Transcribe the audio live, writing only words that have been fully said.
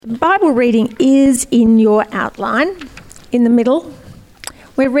Bible reading is in your outline, in the middle.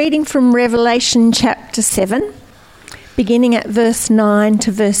 We're reading from Revelation chapter 7, beginning at verse 9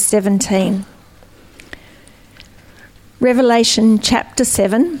 to verse 17. Revelation chapter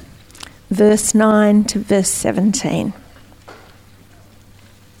 7, verse 9 to verse 17.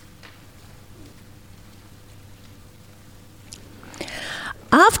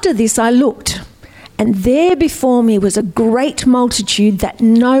 After this I looked, and there before me was a great multitude that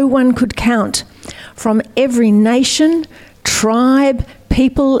no one could count, from every nation, tribe,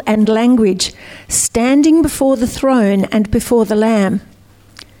 people, and language, standing before the throne and before the Lamb.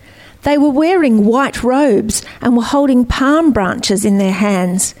 They were wearing white robes and were holding palm branches in their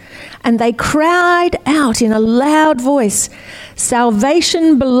hands, and they cried out in a loud voice,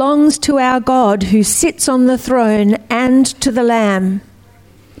 "Salvation belongs to our God who sits on the throne and to the Lamb."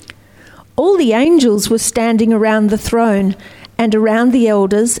 All the angels were standing around the throne and around the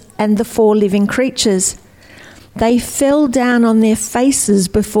elders and the four living creatures. They fell down on their faces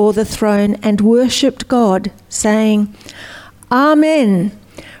before the throne and worshipped God, saying, "Amen.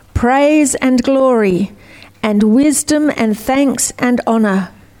 Praise and glory, and wisdom and thanks and honour,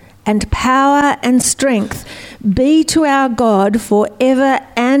 and power and strength be to our God forever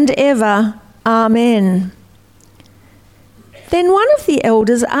and ever. Amen." Then one of the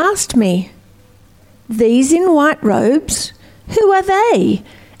elders asked me, "These in white robes, who are they,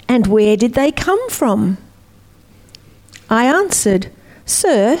 and where did they come from?" I answered,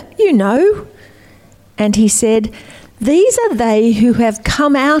 "Sir, you know." And he said, "These are they who have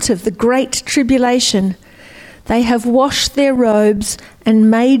come out of the great tribulation. They have washed their robes and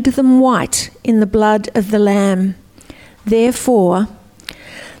made them white in the blood of the Lamb. Therefore,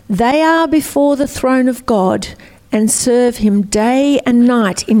 they are before the throne of God and serve him day and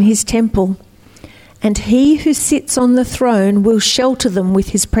night in his temple. And he who sits on the throne will shelter them with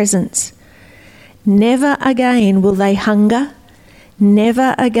his presence. Never again will they hunger,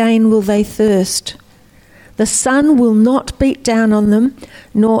 never again will they thirst. The sun will not beat down on them,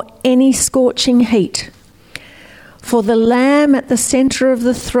 nor any scorching heat. For the Lamb at the centre of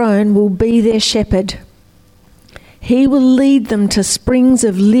the throne will be their shepherd. He will lead them to springs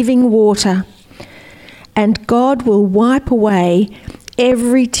of living water, and God will wipe away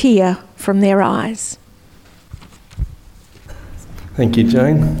every tear from their eyes." Thank you,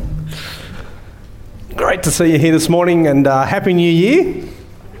 Jane. Great to see you here this morning, and Happy New Year.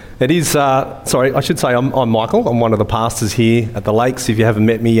 It is, I should say I'm Michael. I'm one of the pastors here at the Lakes, if you haven't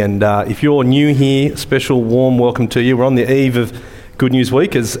met me, and if you're new here, special warm welcome to you. We're on the eve of Good News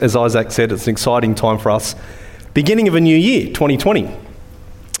Week. As Isaac said, it's an exciting time for us. Beginning of a new year, 2020.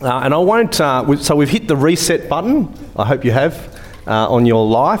 And I won't, so we've hit the reset button, I hope you have, on your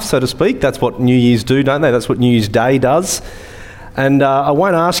life, so to speak. That's what New Year's do, don't they? That's what New Year's Day does. And I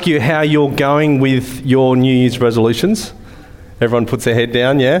won't ask you how you're going with your New Year's resolutions. Everyone puts their head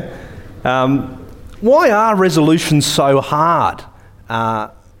down, yeah? Why are resolutions so hard?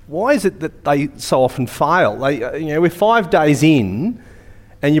 Why is it that they so often fail? We're 5 days in,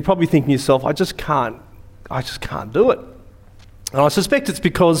 and you're probably thinking to yourself, I just can't do it. And I suspect it's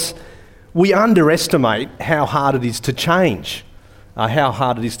because we underestimate how hard it is to change, how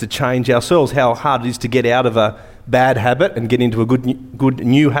hard it is to change ourselves, how hard it is to get out of a bad habit and get into a good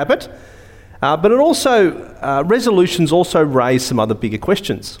new habit. But it also, resolutions also raise some other bigger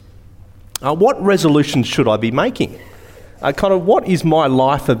questions. What resolutions should I be making? What is my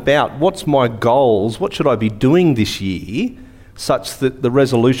life about? What's my goals? What should I be doing this year such that the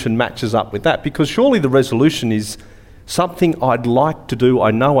resolution matches up with that? Because surely the resolution is something I'd like to do,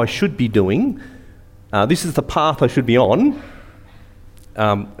 I know I should be doing. This is the path I should be on.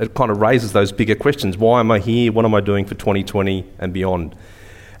 It kind of raises those bigger questions. Why am I here? What am I doing for 2020 and beyond?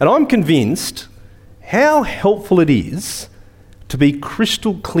 And I'm convinced how helpful it is to be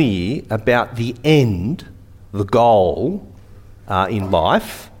crystal clear about the end, the goal in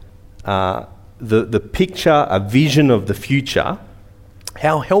life, the picture, a vision of the future,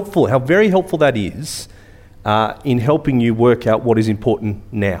 how very helpful that is in helping you work out what is important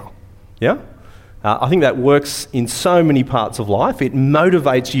now. Yeah? I think that works in so many parts of life. It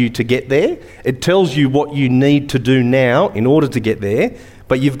motivates you to get there. It tells you what you need to do now in order to get there.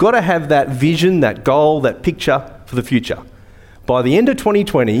 But you've got to have that vision, that goal, that picture for the future. By the end of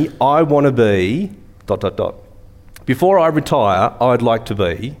 2020, I want to be... Before I retire, I'd like to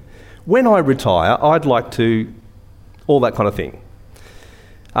be. When I retire, I'd like to... All that kind of thing.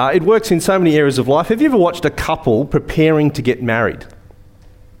 It works in so many areas of life. Have you ever watched a couple preparing to get married?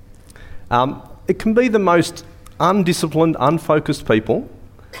 It can be the most undisciplined, unfocused people,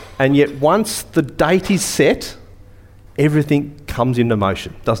 and yet once the date is set, everything comes into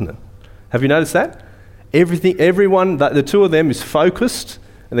motion, doesn't it? Have you noticed that? Everyone, the two of them is focused,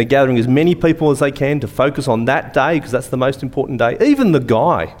 and they're gathering as many people as they can to focus on that day, because that's the most important day. Even the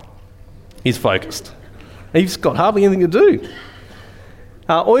guy is focused. He's got hardly anything to do.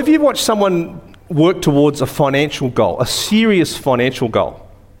 Or if you watch someone work towards a financial goal, a serious financial goal.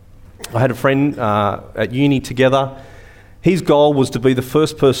 I had a friend at uni together. His goal was to be the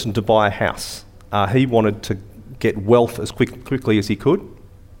first person to buy a house. He wanted to get wealth as quickly as he could.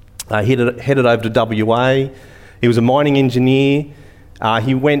 He headed over to WA. He was a mining engineer.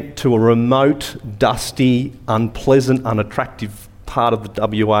 He went to a remote, dusty, unpleasant, unattractive part of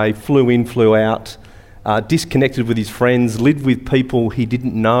the WA, flew in, flew out, disconnected with his friends, lived with people he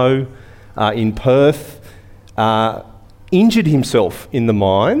didn't know in Perth, injured himself in the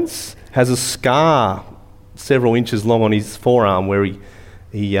mines, has a scar several inches long on his forearm where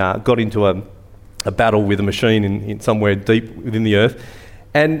he got into a battle with a machine in somewhere deep within the earth.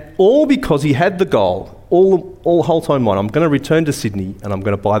 And all because he had the goal, all the whole time in mind, I'm going to return to Sydney and I'm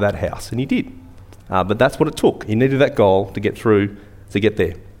going to buy that house. And he did. But that's what it took. He needed that goal to get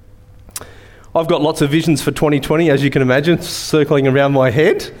there. I've got lots of visions for 2020, as you can imagine, circling around my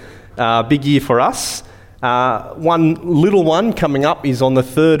head. Big year for us. One little one coming up is on the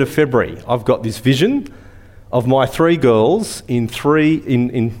 3rd of February. I've got this vision of my three girls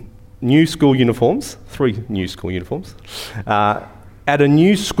in new school uniforms, 3 new school uniforms, at a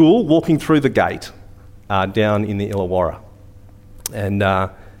new school, walking through the gate down in the Illawarra. And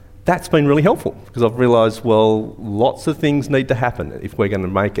that's been really helpful, because I've realised, well, lots of things need to happen if we're going to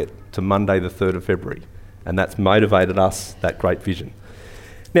make it to Monday the 3rd of February. And that's motivated us, that great vision.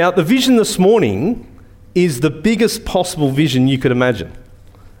 Now, the vision this morning is the biggest possible vision you could imagine.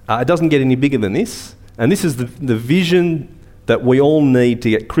 It doesn't get any bigger than this. And this is the vision that we all need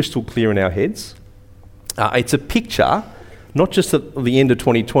to get crystal clear in our heads. It's a picture, not just of the end of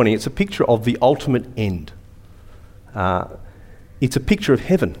 2020, it's a picture of the ultimate end. It's a picture of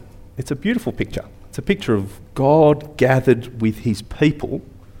heaven. It's a beautiful picture. It's a picture of God gathered with his people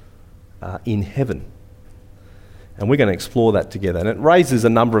in heaven. And we're going to explore that together. And it raises a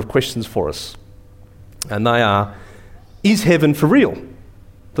number of questions for us. And they are, is heaven for real?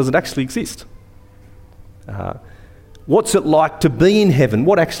 Does it actually exist? What's it like to be in heaven?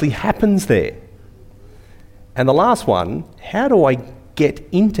 What actually happens there? And the last one, how do I get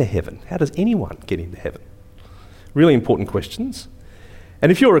into heaven? How does anyone get into heaven? Really important questions.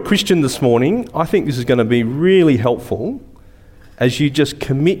 And if you're a Christian this morning, I think this is going to be really helpful as you just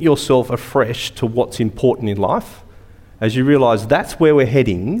commit yourself afresh to what's important in life, as you realise that's where we're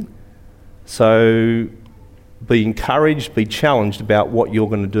heading. So be encouraged, be challenged about what you're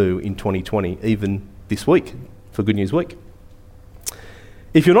going to do in 2020, even this week, for Good News Week.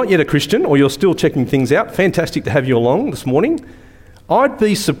 If you're not yet a Christian, or you're still checking things out, fantastic to have you along this morning. I'd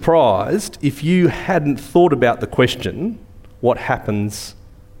be surprised if you hadn't thought about the question, what happens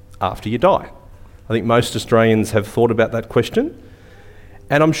after you die? I think most Australians have thought about that question.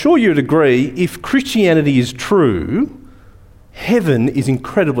 And I'm sure you'd agree, if Christianity is true, heaven is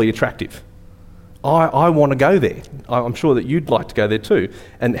incredibly attractive. I want to go there. I'm sure that you'd like to go there too.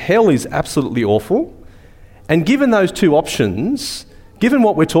 And hell is absolutely awful. And given those two options, given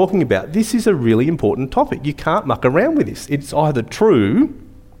what we're talking about, this is a really important topic. You can't muck around with this. It's either true,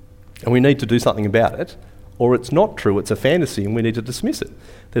 and we need to do something about it, or it's not true, it's a fantasy, and we need to dismiss it.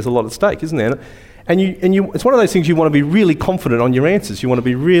 There's a lot at stake, isn't there? And it's one of those things you want to be really confident on your answers. You want to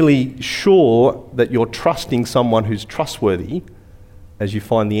be really sure that you're trusting someone who's trustworthy as you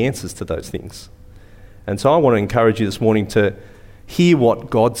find the answers to those things. And so I want to encourage you this morning to hear what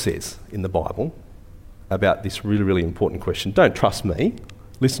God says in the Bible about this really, really important question. Don't trust me.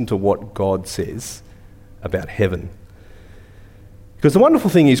 Listen to what God says about heaven. Because the wonderful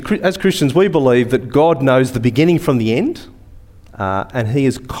thing is, as Christians, we believe that God knows the beginning from the end, and he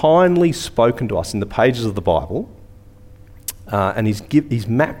has kindly spoken to us in the pages of the Bible, and he's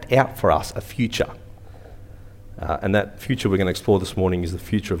mapped out for us a future. And that future we're going to explore this morning is the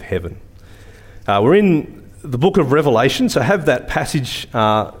future of heaven. We're in the book of Revelation, so have that passage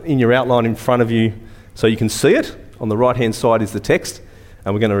in your outline in front of you so you can see it. On the right-hand side is the text,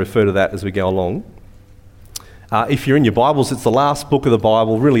 and we're going to refer to that as we go along. If you're in your Bibles, it's the last book of the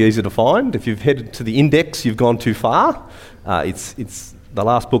Bible, really easy to find. If you've headed to the index, you've gone too far. It's the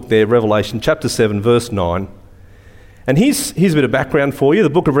last book there, Revelation chapter 7, verse 9. And here's a bit of background for you. The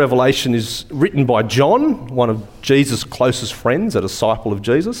book of Revelation is written by John, one of Jesus' closest friends, a disciple of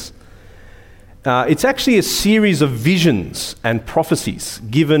Jesus. It's actually a series of visions and prophecies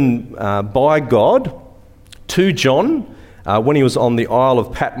given by God to John when he was on the Isle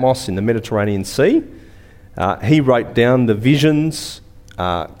of Patmos in the Mediterranean Sea. He wrote down the visions,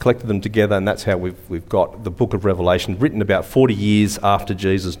 collected them together, and that's how we've got the book of Revelation, written about 40 years after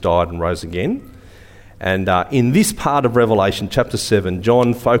Jesus died and rose again. And in this part of Revelation, chapter 7,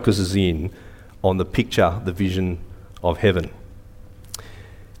 John focuses in on the picture, the vision of heaven.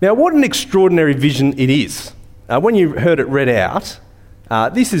 Now, what an extraordinary vision it is. When you heard it read out,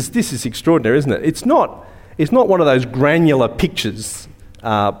 this is extraordinary, isn't it? It's not one of those granular pictures,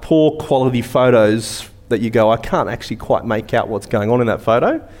 poor quality photos that you go, I can't actually quite make out what's going on in that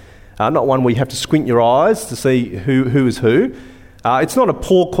photo. Not one where you have to squint your eyes to see who is who. It's not a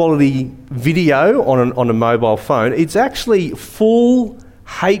poor quality video on a mobile phone. It's actually full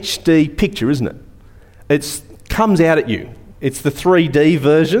HD picture, isn't it? It comes out at you. It's the 3D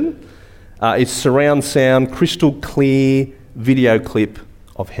version. It's surround sound, crystal clear video clip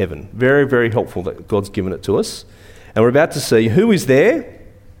of heaven. Very, very helpful that God's given it to us. And we're about to see who is there.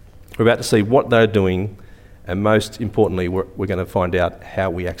 We're about to see what they're doing. And most importantly, we're going to find out how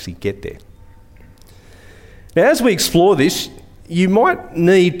we actually get there. Now, as we explore this, you might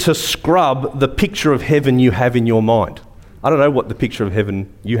need to scrub the picture of heaven you have in your mind. I don't know what the picture of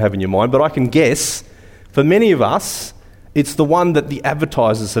heaven you have in your mind, but I can guess, for many of us, it's the one that the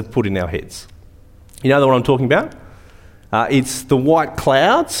advertisers have put in our heads. You know the one I'm talking about? It's the white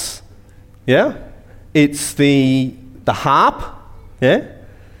clouds, yeah? It's the harp, yeah?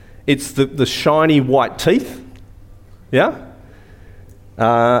 It's the shiny white teeth, yeah?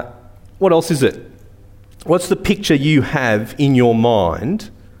 What else is it? What's the picture you have in your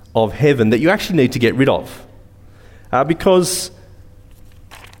mind of heaven that you actually need to get rid of? Because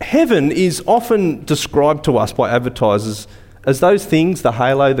heaven is often described to us by advertisers as those things, the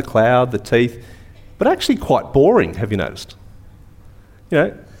halo, the cloud, the teeth, but actually quite boring, have you noticed?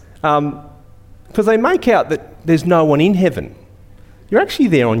 You know, because they make out that there's no one in heaven. You're actually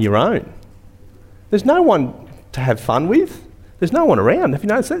there on your own. There's no one to have fun with. There's no one around. Have you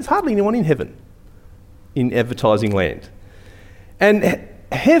noticed that? There's hardly anyone in heaven, in advertising land. And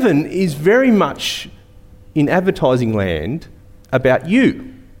heaven is very much, in advertising land, about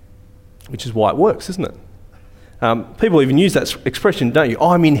you, which is why it works, isn't it? People even use that expression, don't you?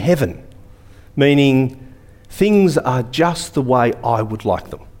 I'm in heaven, meaning things are just the way I would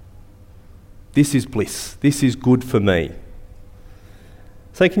like them. This is bliss. This is good for me.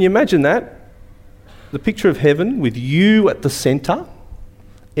 So can you imagine that? The picture of heaven with you at the centre,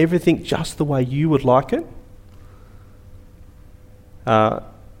 everything just the way you would like it. Can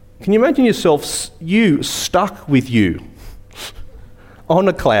you imagine yourself, you stuck with you on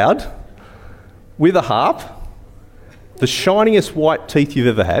a cloud with a harp, the shiniest white teeth you've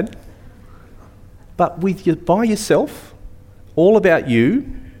ever had, but with you by yourself, all about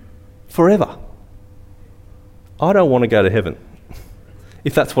you, forever? I don't want to go to heaven,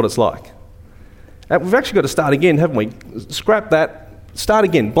 if that's what it's like. We've actually got to start again, haven't we? Scrap that, start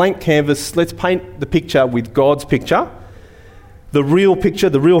again, blank canvas, let's paint the picture with God's picture, the real picture,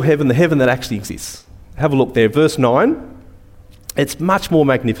 the real heaven, the heaven that actually exists. Have a look there, verse 9. It's much more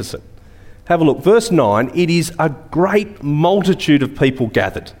magnificent. Have a look, verse 9, it is a great multitude of people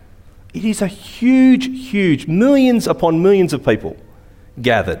gathered. It is a huge, millions upon millions of people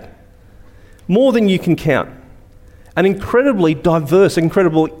gathered. More than you can count. An incredibly diverse,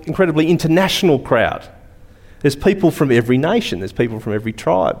 incredibly international crowd. There's people from every nation. There's people from every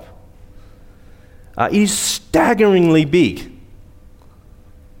tribe. It is staggeringly big.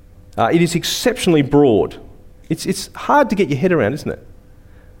 It is exceptionally broad. It's hard to get your head around, isn't it?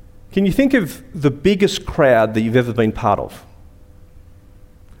 Can you think of the biggest crowd that you've ever been part of?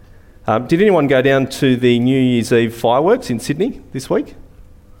 Did anyone go down to the New Year's Eve fireworks in Sydney this week?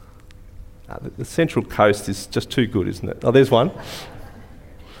 The Central Coast is just too good, isn't it? Oh, there's one.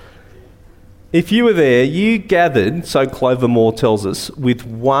 If you were there, you gathered, so Clover Moore tells us, with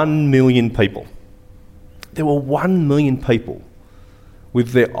 1 million people. There were 1 million people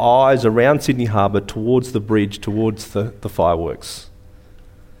with their eyes around Sydney Harbour towards the bridge, towards the fireworks.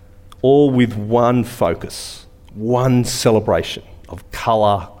 All with one focus, one celebration of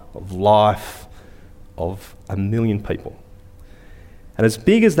colour, of life, of 1 million people. And as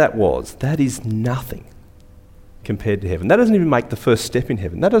big as that was, that is nothing compared to heaven. That doesn't even make the first step in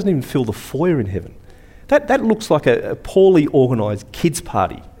heaven. That doesn't even fill the foyer in heaven. That looks like a poorly organised kids'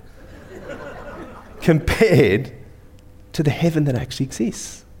 party compared to the heaven that actually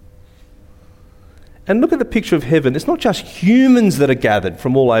exists. And look at the picture of heaven. It's not just humans that are gathered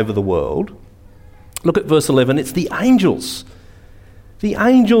from all over the world. Look at verse 11. It's the angels. The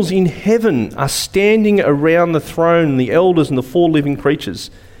angels in heaven are standing around the throne, the elders and the 4 living creatures.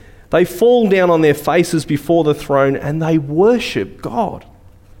 They fall down on their faces before the throne and they worship God.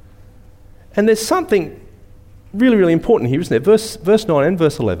 And there's something really, really important here, isn't it? Verse 9 and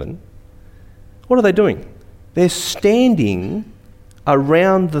verse 11. What are they doing? They're standing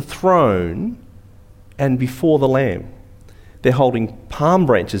around the throne and before the Lamb. They're holding palm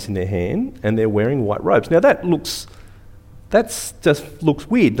branches in their hand and they're wearing white robes. Now that just looks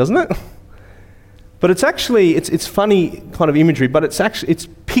weird, doesn't it? But it's actually, it's funny kind of imagery, but it's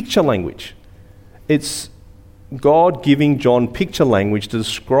picture language. It's God giving John picture language to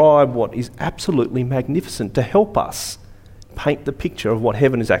describe what is absolutely magnificent, to help us paint the picture of what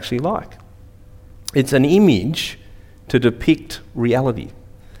heaven is actually like. It's an image to depict reality.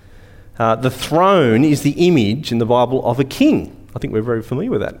 The throne is the image in the Bible of a king. I think we're very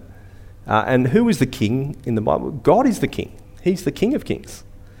familiar with that. And who is the king in the Bible? God is the king. He's the King of Kings.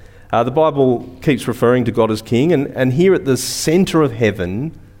 The Bible keeps referring to God as king, and here at the centre of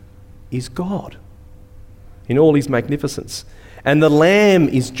heaven is God in all his magnificence. And the Lamb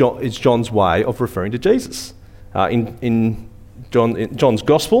is John's way of referring to Jesus. In John's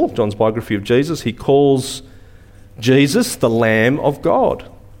Gospel, John's biography of Jesus, he calls Jesus the Lamb of God.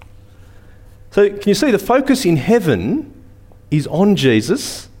 So can you see the focus in heaven is on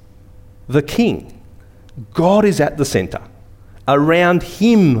Jesus, the King. God is at the centre. Around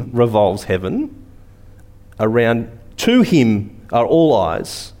him revolves heaven. To him are all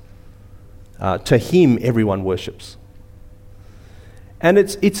eyes. To him everyone worships. And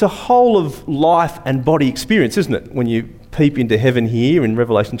it's a whole of life and body experience, isn't it? When you peep into heaven here in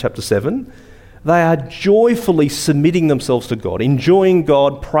Revelation chapter 7, they are joyfully submitting themselves to God, enjoying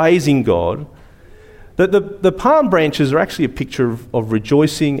God, praising God. The palm branches are actually a picture of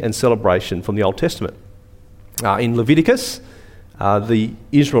rejoicing and celebration from the Old Testament. In Leviticus, the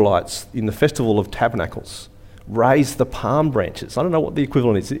Israelites in the Festival of Tabernacles raised the palm branches. I don't know what the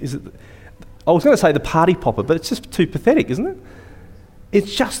equivalent is. Is it? I was going to say the party popper, but it's just too pathetic, isn't it?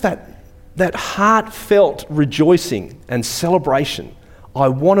 It's just that heartfelt rejoicing and celebration. I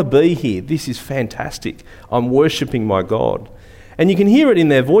want to be here. This is fantastic. I'm worshipping my God. And you can hear it in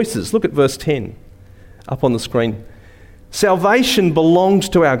their voices. Look at verse 10 up on the screen. Salvation belongs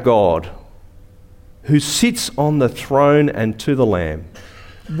to our God, who sits on the throne and to the Lamb.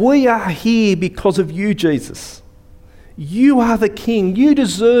 We are here because of you, Jesus. You are the King. You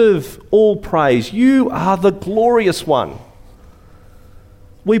deserve all praise. You are the glorious one.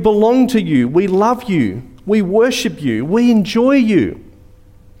 We belong to you. We love you. We worship you. We enjoy you.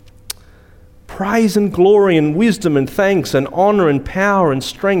 Praise and glory and wisdom and thanks and honour and power and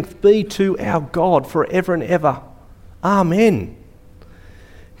strength be to our God forever and ever. Amen.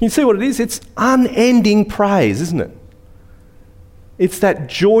 Can you see what it is? It's unending praise, isn't it? It's that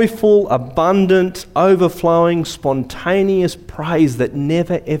joyful, abundant, overflowing, spontaneous praise that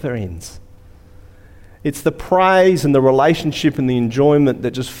never ever ends. It's the praise and the relationship and the enjoyment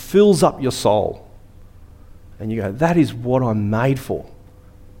that just fills up your soul. And you go, that is what I'm made for.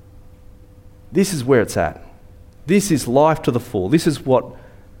 This is where it's at. This is life to the full. This is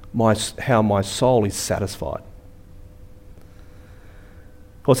how my soul is satisfied.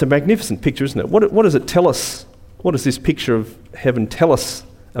 Well, it's a magnificent picture, isn't it? What does it tell us? What does this picture of heaven tell us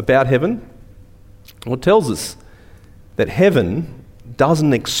about heaven? Well, it tells us that heaven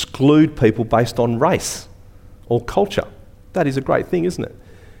doesn't exclude people based on race or culture. That is a great thing, isn't it?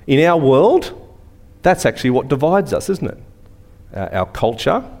 In our world, that's actually what divides us, isn't it? Our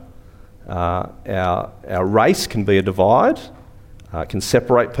culture, our race can be a divide, can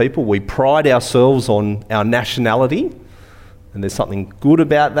separate people. We pride ourselves on our nationality, and there's something good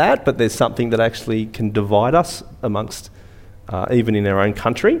about that, but there's something that actually can divide us amongst, even in our own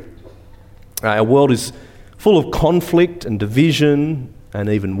country. Our world is full of conflict and division and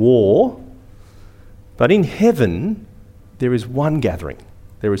even war. But in heaven, there is one gathering.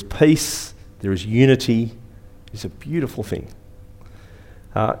 There is peace, there is unity. It's a beautiful thing.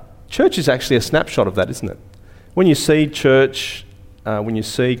 Church is actually a snapshot of that, isn't it? When you see church, when you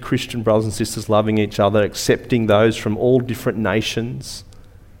see Christian brothers and sisters loving each other, accepting those from all different nations,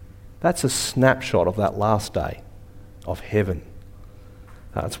 that's a snapshot of that last day of heaven.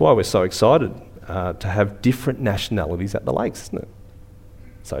 That's why we're so excited to have different nationalities at the lakes, isn't it?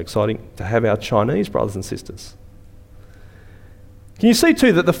 So exciting to have our Chinese brothers and sisters. Can you see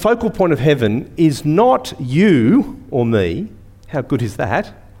too that the focal point of heaven is not you or me, how good is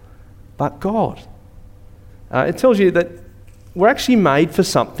that, but God. It tells you that we're actually made for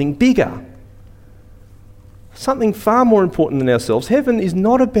something bigger, something far more important than ourselves. Heaven is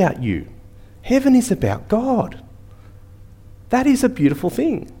not about you. Heaven is about God. That is a beautiful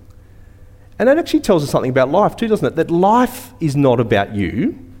thing. And that actually tells us something about life too, doesn't it? That life is not about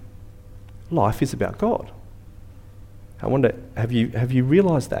you. Life is about God. I wonder, have you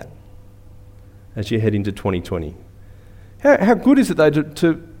realised that? as you head into 2020? How good is it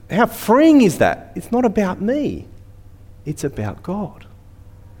though how freeing is that? It's not about me. It's about God.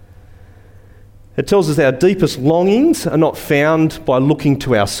 It tells us our deepest longings are not found by looking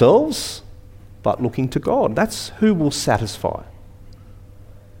to ourselves, but looking to God. That's who will satisfy.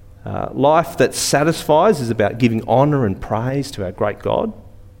 Life that satisfies is about giving honour and praise to our great God,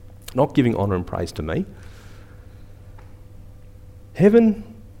 not giving honour and praise to me. Heaven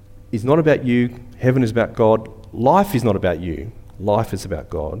is not about you. Heaven is about God. Life is not about you. Life is about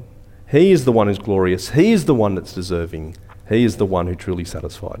God. He is the one who's glorious. He is the one that's deserving. He is the one who truly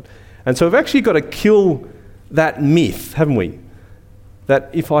satisfied. And so we've actually got to kill that myth, haven't we?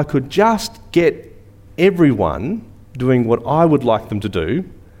 That if I could just get everyone doing what I would like them to do,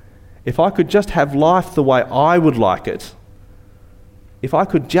 if I could just have life the way I would like it, if I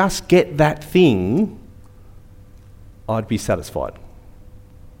could just get that thing, I'd be satisfied.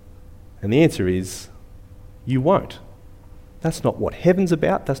 And the answer is, you won't. That's not what heaven's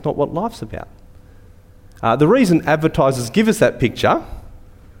about. That's not what life's about. The reason advertisers give us that picture,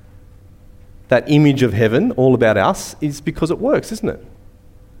 that image of heaven, all about us, is because it works, isn't it?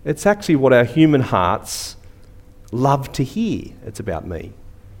 It's actually what our human hearts love to hear. It's about me.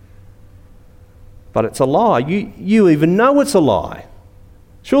 But it's a lie. You even know it's a lie.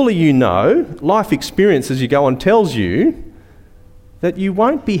 Surely you know, life experience as you go on tells you that you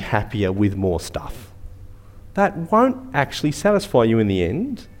won't be happier with more stuff. That won't actually satisfy you in the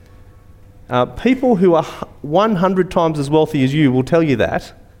end. People who are 100 times as wealthy as you will tell you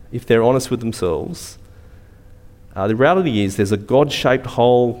that, if they're honest with themselves. The reality is there's a God-shaped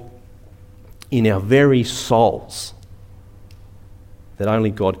hole in our very souls that only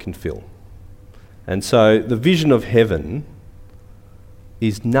God can fill. And so the vision of heaven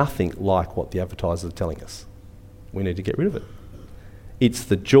is nothing like what the advertisers are telling us. We need to get rid of it. It's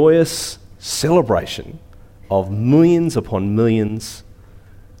the joyous celebration of millions upon millions,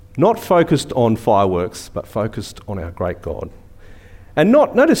 not focused on fireworks, but focused on our great God. And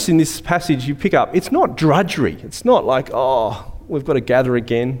notice in this passage you pick up, it's not drudgery. It's not like, oh, we've got to gather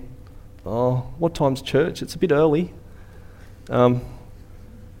again. Oh, what time's church? It's a bit early.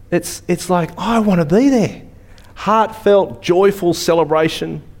 It's like, I want to be there. Heartfelt, joyful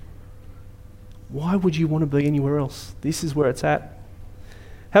celebration. Why would you want to be anywhere else? This is where it's at.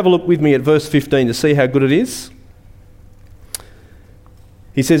 Have a look with me at verse 15 to see how good it is.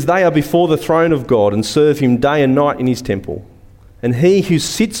 He says, they are before the throne of God and serve him day and night in his temple. And he who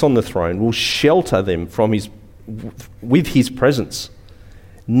sits on the throne will shelter them with his presence.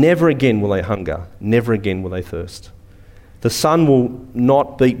 Never again will they hunger. Never again will they thirst. The sun will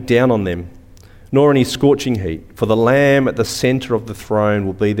not beat down on them, nor any scorching heat, for the Lamb at the centre of the throne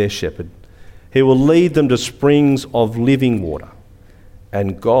will be their shepherd. He will lead them to springs of living water,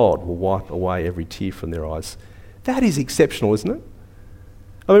 and God will wipe away every tear from their eyes. That is exceptional, isn't it?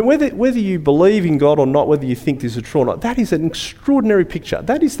 I mean, whether you believe in God or not, whether you think this is true or not, that is an extraordinary picture.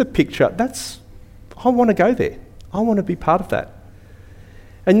 That is the picture. I want to go there. I want to be part of that.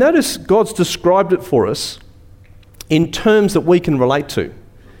 And notice God's described it for us in terms that we can relate to,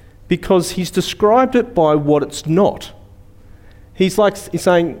 because he's described it by what it's not. He's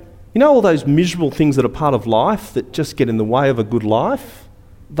saying, you know all those miserable things that are part of life that just get in the way of a good life?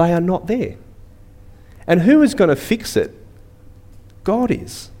 They are not there. And who is going to fix it? God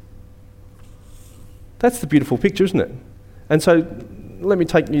is. That's the beautiful picture, isn't it? And so let me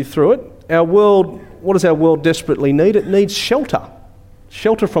take you through it. Our world, what does our world desperately need? It needs shelter.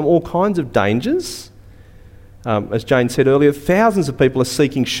 Shelter from all kinds of dangers. As Jane said earlier, thousands of people are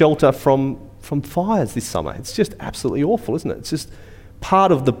seeking shelter from fires this summer. It's just absolutely awful, isn't it? It's just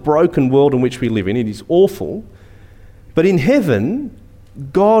part of the broken world in which we live in. It is awful. But in heaven,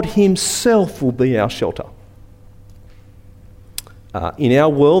 God himself will be our shelter. In our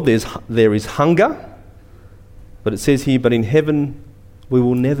world, there is hunger, but it says here, but in heaven, we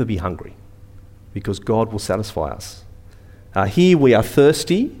will never be hungry because God will satisfy us. Here we are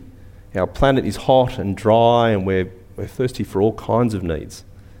thirsty. Our planet is hot and dry, and we're thirsty for all kinds of needs.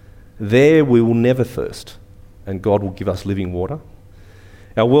 There we will never thirst, and God will give us living water.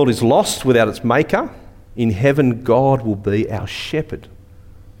 Our world is lost without its maker. In heaven, God will be our shepherd,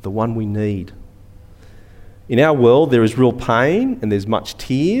 the one we need. In our world, there is real pain and there's much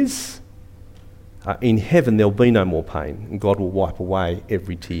tears. In heaven, there'll be no more pain, and God will wipe away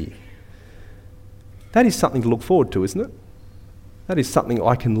every tear. That is something to look forward to, isn't it? That is something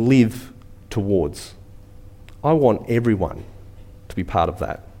I can live towards. I want everyone to be part of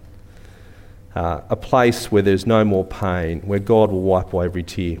that. A place where there's no more pain, where God will wipe away every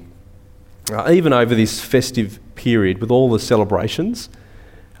tear. Even over this festive period, with all the celebrations,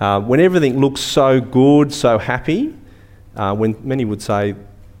 when everything looks so good, so happy, when many would say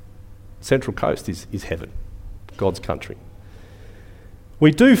Central Coast is heaven, God's country.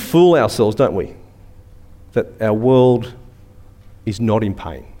 We do fool ourselves, don't we, that our world is not in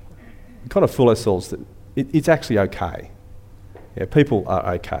pain. We kind of fool ourselves that it's actually okay. Yeah, people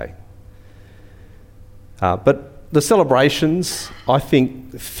are okay. But the celebrations, I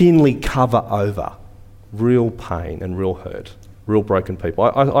think, thinly cover over real pain and real hurt, real broken people.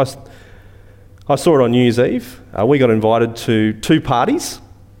 I saw it on New Year's Eve. We got invited to 2 parties.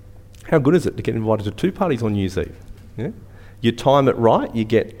 How good is it to get invited to 2 parties on New Year's Eve? Yeah? You time it right, you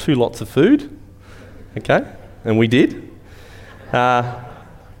get 2 lots of food, okay? And we did.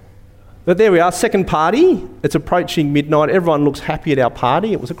 But there we are, second party. It's approaching midnight. Everyone looks happy at our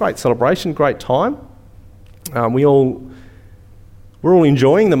party. It was a great celebration, great time. We're all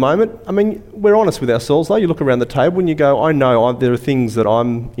enjoying the moment. I mean, we're honest with ourselves though. You look around the table and you go, I know there are things that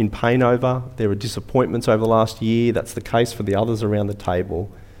I'm in pain over. There are disappointments over the last year. That's the case for the others around the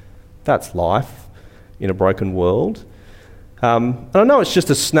table. That's life in a broken world. And I know it's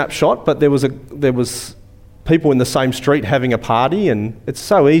just a snapshot, but there was people in the same street having a party, and it's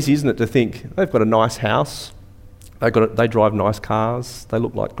so easy, isn't it, to think they've got a nice house, they drive nice cars, they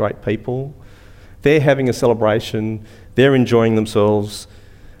look like great people. They're having a celebration, they're enjoying themselves,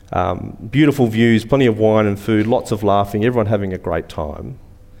 beautiful views, plenty of wine and food, lots of laughing, everyone having a great time.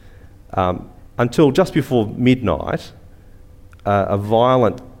 Until just before midnight, a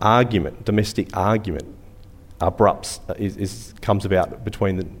violent argument, domestic argument, comes about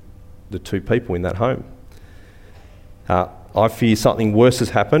between the 2 people in that home. I fear something worse has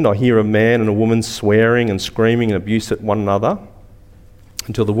happened. I hear a man and a woman swearing and screaming and abuse at one another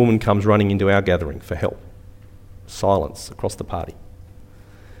until the woman comes running into our gathering for help. Silence across the party.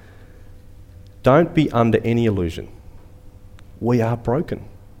 Don't be under any illusion. We are broken.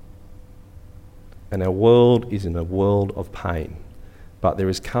 And our world is in a world of pain. But there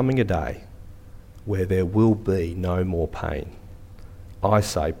is coming a day where there will be no more pain. I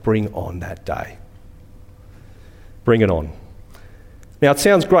say, bring on that day. Bring it on. Now, it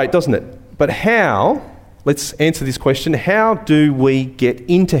sounds great, doesn't it? But how, let's answer this question, how do we get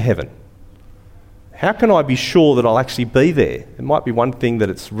into heaven? How can I be sure that I'll actually be there? It might be one thing that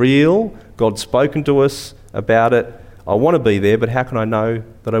it's real, God's spoken to us about it, I want to be there, but how can I know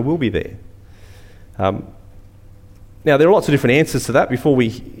that I will be there? Now, there are lots of different answers to that. Before we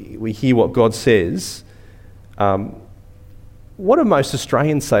hear what God says, what do most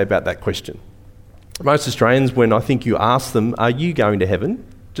Australians say about that question? Most Australians, when I think you ask them, are you going to heaven?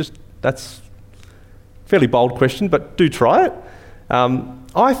 That's a fairly bold question, but do try it.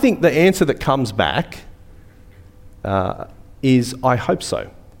 I think the answer that comes back is, I hope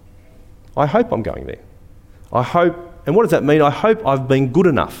so. I hope I'm going there. I hope, and what does that mean? I hope I've been good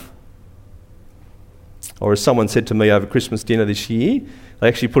enough. Or as someone said to me over Christmas dinner this year, they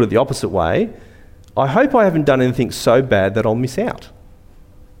actually put it the opposite way, I hope I haven't done anything so bad that I'll miss out.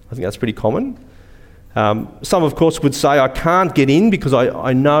 I think that's pretty common. Some, of course, would say I can't get in because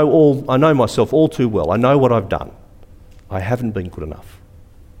I know myself all too well. I know what I've done. I haven't been good enough.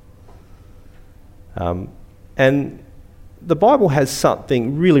 And the Bible has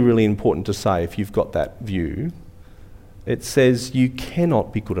something really, really important to say if you've got that view. It says you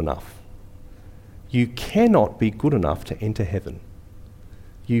cannot be good enough. You cannot be good enough to enter heaven.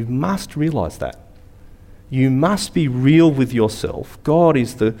 You must realise that. You must be real with yourself. God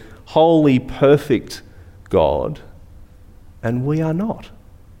is the holy, perfect God, and we are not.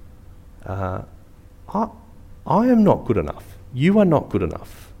 I am not good enough. You are not good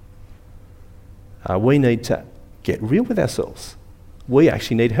enough. We need to get real with ourselves. We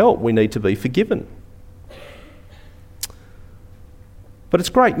actually need help. We need to be forgiven. But it's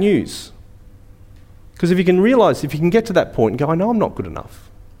great news. Because if you can get to that point and go, I know I'm not good enough.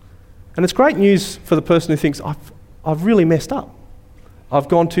 And it's great news for the person who thinks, I've really messed up. I've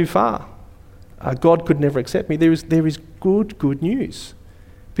gone too far. God could never accept me. There is good news.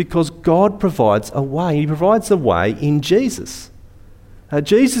 Because God provides a way. He provides a way in Jesus.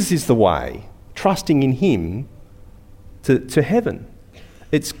 Jesus is the way, trusting in him to heaven.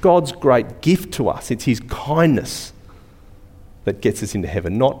 It's God's great gift to us. It's his kindness that gets us into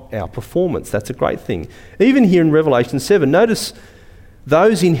heaven, not our performance. That's a great thing. Even here in Revelation 7, notice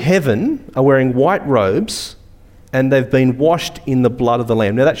those in heaven are wearing white robes and they've been washed in the blood of the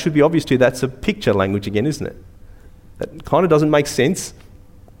Lamb. Now that should be obvious to you. That's a picture language again, isn't it? That kind of doesn't make sense.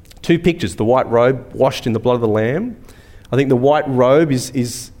 2 pictures, the white robe washed in the blood of the Lamb. I think the white robe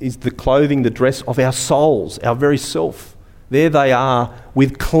is the clothing, the dress of our souls, our very self. There they are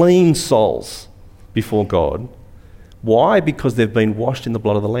with clean souls before God. Why? Because they've been washed in the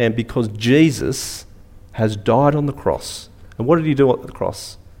blood of the Lamb, because Jesus has died on the cross. And what did he do at the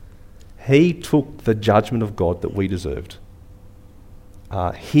cross? He took the judgment of God that we deserved.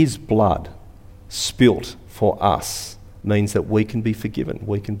 His blood spilt for us means that we can be forgiven.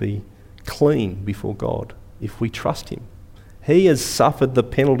 We can be clean before God if we trust him. He has suffered the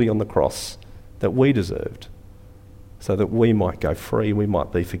penalty on the cross that we deserved so that we might go free, we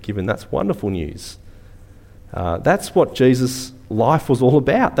might be forgiven. That's wonderful news. That's what Jesus' life was all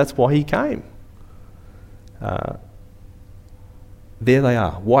about. That's why he came. There they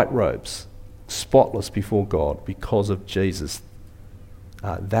are, white robes, spotless before God because of Jesus.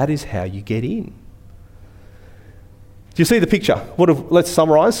 That is how you get in. Do you see the picture? Let's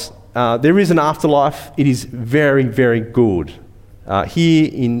summarise. There is an afterlife. It is very, very good. Here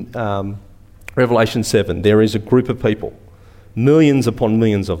in Revelation 7, there is a group of people, millions upon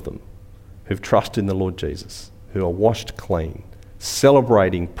millions of them, who've trusted in the Lord Jesus, who are washed clean,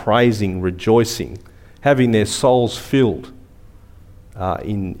 celebrating, praising, rejoicing, having their souls filled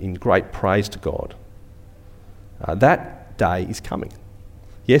in great praise to God. That day is coming.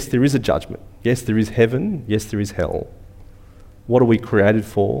 Yes, there is a judgment. Yes, there is heaven. Yes, there is hell. What are we created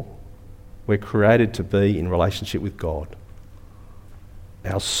for? We're created to be in relationship with God.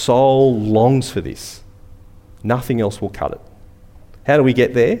 Our soul longs for this. Nothing else will cut it. How do we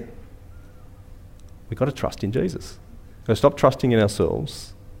get there? We've got to trust in Jesus. We've got to stop trusting in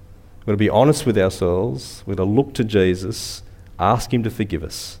ourselves. We've got to be honest with ourselves. We've got to look to Jesus, ask him to forgive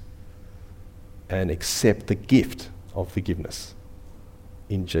us, and accept the gift of forgiveness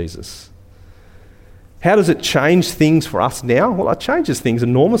in Jesus. How does it change things for us now? Well, it changes things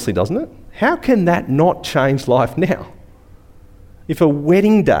enormously, doesn't it? How can that not change life now? If a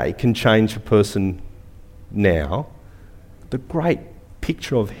wedding day can change a person now, the great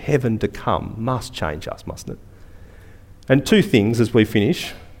picture of heaven to come must change us, mustn't it? And two things as we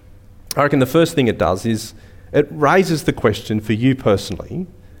finish. I reckon the first thing it does is it raises the question for you personally,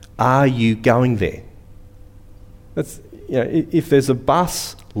 are you going there? If there's a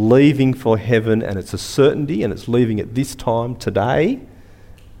bus leaving for heaven and it's a certainty and it's leaving at this time today,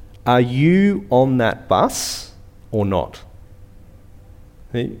 are you on that bus or not?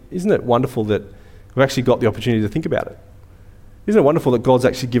 Isn't it wonderful that we've actually got the opportunity to think about it? Isn't it wonderful that God's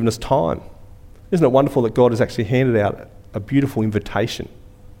actually given us time? Isn't it wonderful that God has actually handed out a beautiful invitation?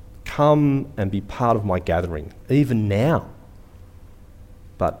 Come and be part of my gathering, even now.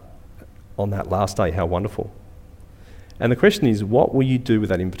 But on that last day, how wonderful. And the question is, what will you do with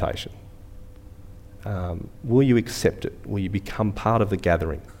that invitation? Will you accept it? Will you become part of the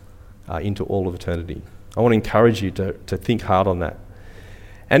gathering into all of eternity? I want to encourage you to think hard on that.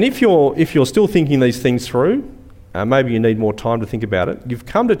 And if you're still thinking these things through, maybe you need more time to think about it, you've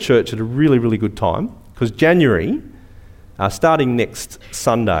come to church at a really, really good time, because January, starting next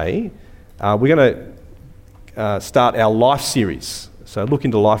Sunday, we're going to start our life series. So look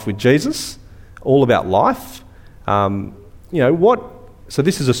into life with Jesus, all about life. So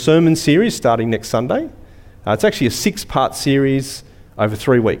this is a sermon series starting next Sunday. It's actually a 6-part series over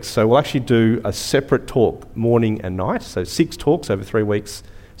 3 weeks. So we'll actually do a separate talk morning and night. So 6 talks over 3 weeks.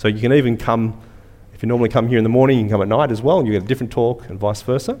 So you can even come, if you normally come here in the morning, you can come at night as well, and you get a different talk and vice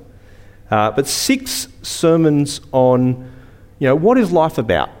versa. But 6 sermons on, what is life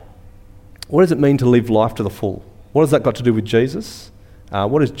about? What does it mean to live life to the full? What has that got to do with Jesus?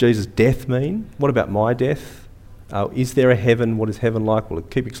 What does Jesus' death mean? What about my death? Is there a heaven? What is heaven like? We'll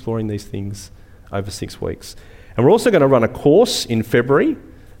keep exploring these things over 6 weeks. And we're also going to run a course in February,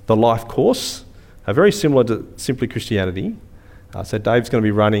 the Life Course, very similar to Simply Christianity. So Dave's going to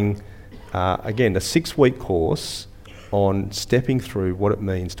be running, again, a 6-week course on stepping through what it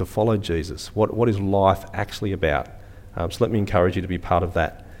means to follow Jesus. What is life actually about? So let me encourage you to be part of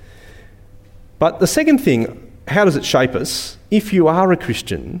that. But the second thing, how does it shape us? If you are a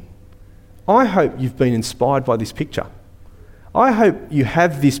Christian, I hope you've been inspired by this picture. I hope you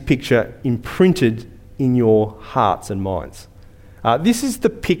have this picture imprinted in your hearts and minds. This is the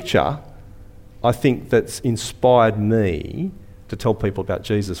picture, I think, that's inspired me to tell people about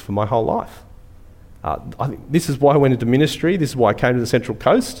Jesus for my whole life. I think this is why I went into ministry. This is why I came to the Central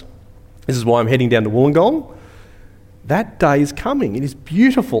Coast. This is why I'm heading down to Wollongong. That day is coming. It is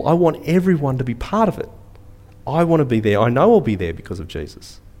beautiful. I want everyone to be part of it. I want to be there. I know I'll be there because of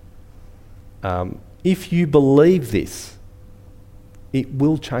Jesus. If you believe this, it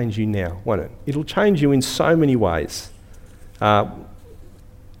will change you now, won't it? It'll change you in so many ways. I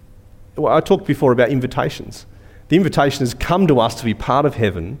talked before about invitations. The invitation has come to us to be part of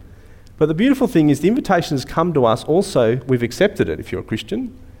heaven, but the beautiful thing is the invitation has come to us also, we've accepted it if you're a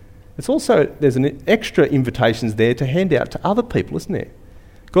Christian, It's also, there's an extra invitations there to hand out to other people, isn't there?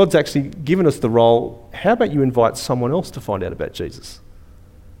 God's actually given us the role. How about you invite someone else to find out about Jesus?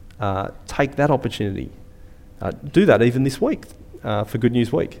 Take that opportunity. Do that even this week for Good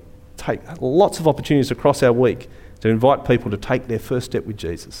News Week. Take lots of opportunities across our week to invite people to take their first step with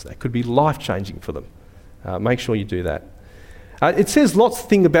Jesus. That could be life-changing for them. Make sure you do that. It says lots of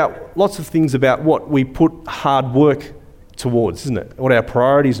things about what we put hard work towards, isn't it? What our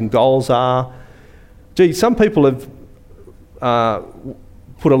priorities and goals are. Gee, some people have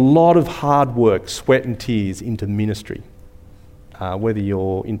put a lot of hard work, sweat and tears into ministry. Whether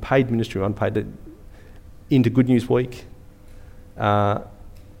you're in paid ministry or unpaid, into Good News Week.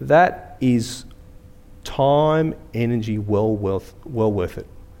 That is time, energy, well worth it.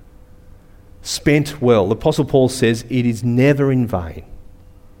 Spent well. The Apostle Paul says it is never in vain.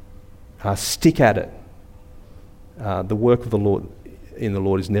 Stick at it. The work of the Lord in the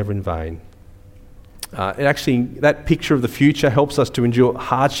Lord is never in vain. That picture of the future helps us to endure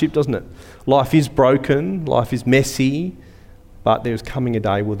hardship, doesn't it? Life is broken, life is messy, but there's coming a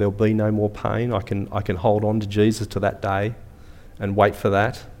day where there'll be no more pain. I can hold on to Jesus to that day and wait for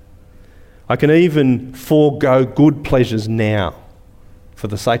that. I can even forego good pleasures now for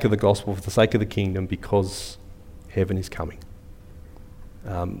the sake of the gospel, for the sake of the kingdom, because heaven is coming.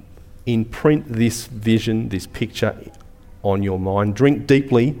 Imprint this vision, this picture on your mind. Drink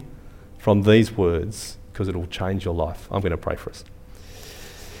deeply from these words, because it will change your life. I'm going to pray for us.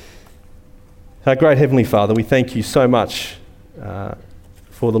 Our great Heavenly Father, we thank you so much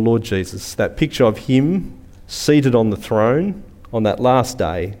for the Lord Jesus, that picture of him seated on the throne on that last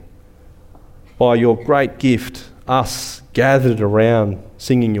day, by your great gift, us gathered around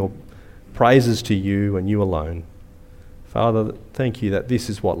singing your praises to you and you alone. Father, thank you that this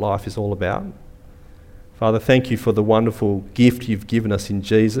is what life is all about. Father, thank you for the wonderful gift you've given us in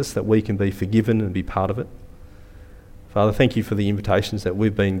Jesus, that we can be forgiven and be part of it. Father, thank you for the invitations that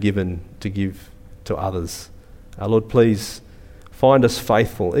we've been given to give to others. Lord, please find us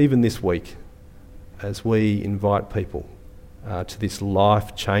faithful, even this week, as we invite people to this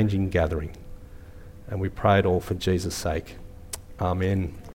life-changing gathering. And we pray it all for Jesus' sake. Amen.